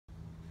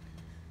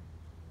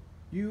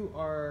You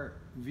are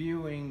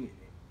viewing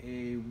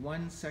a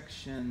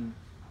one-section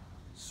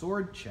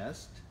sword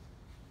chest.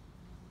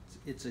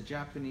 It's a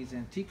Japanese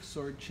antique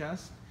sword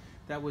chest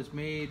that was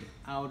made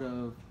out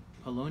of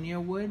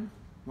paulownia wood,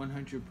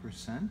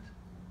 100%.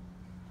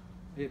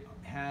 It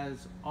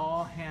has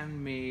all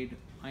handmade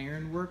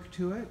ironwork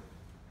to it,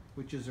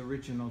 which is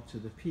original to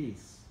the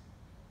piece.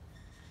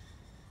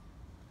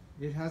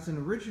 It has an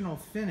original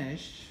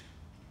finish,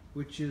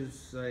 which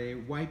is a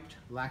wiped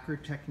lacquer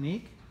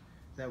technique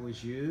that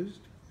was used.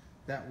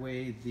 That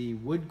way the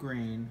wood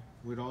grain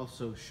would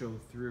also show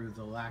through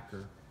the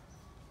lacquer.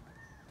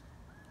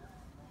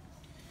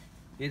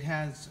 It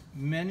has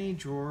many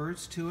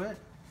drawers to it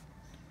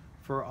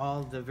for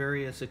all the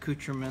various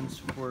accoutrements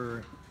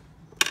for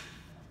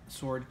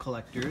sword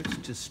collectors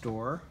to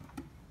store.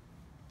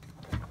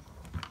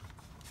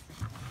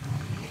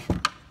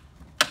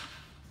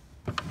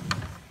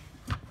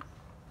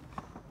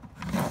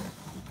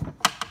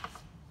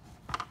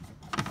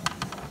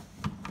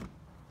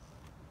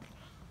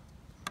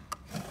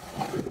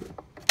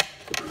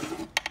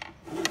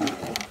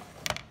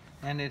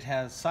 And it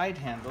has side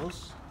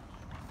handles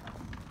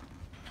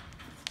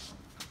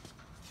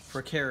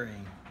for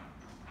carrying.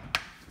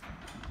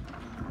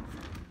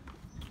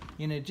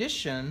 In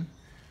addition,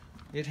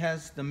 it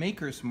has the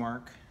maker's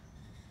mark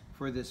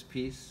for this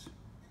piece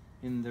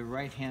in the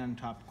right-hand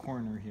top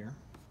corner here.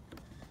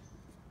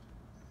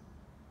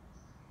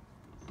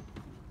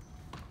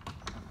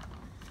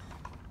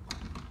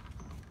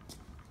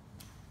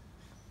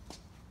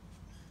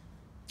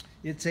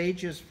 Its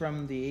age is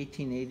from the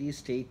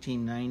 1880s to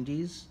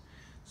 1890s.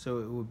 So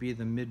it will be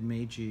the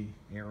mid-Meiji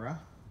era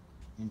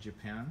in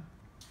Japan.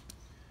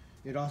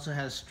 It also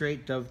has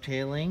straight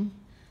dovetailing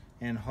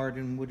and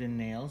hardened wooden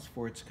nails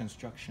for its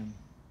construction.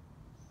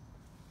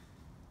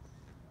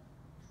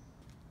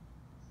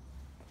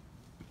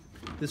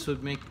 This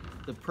would make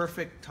the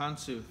perfect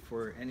tansu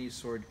for any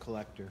sword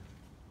collector.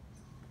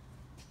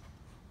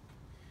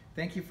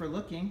 Thank you for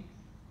looking,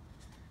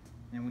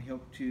 and we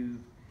hope to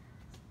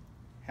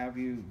have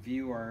you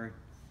view our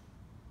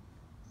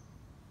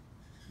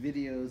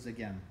videos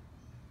again.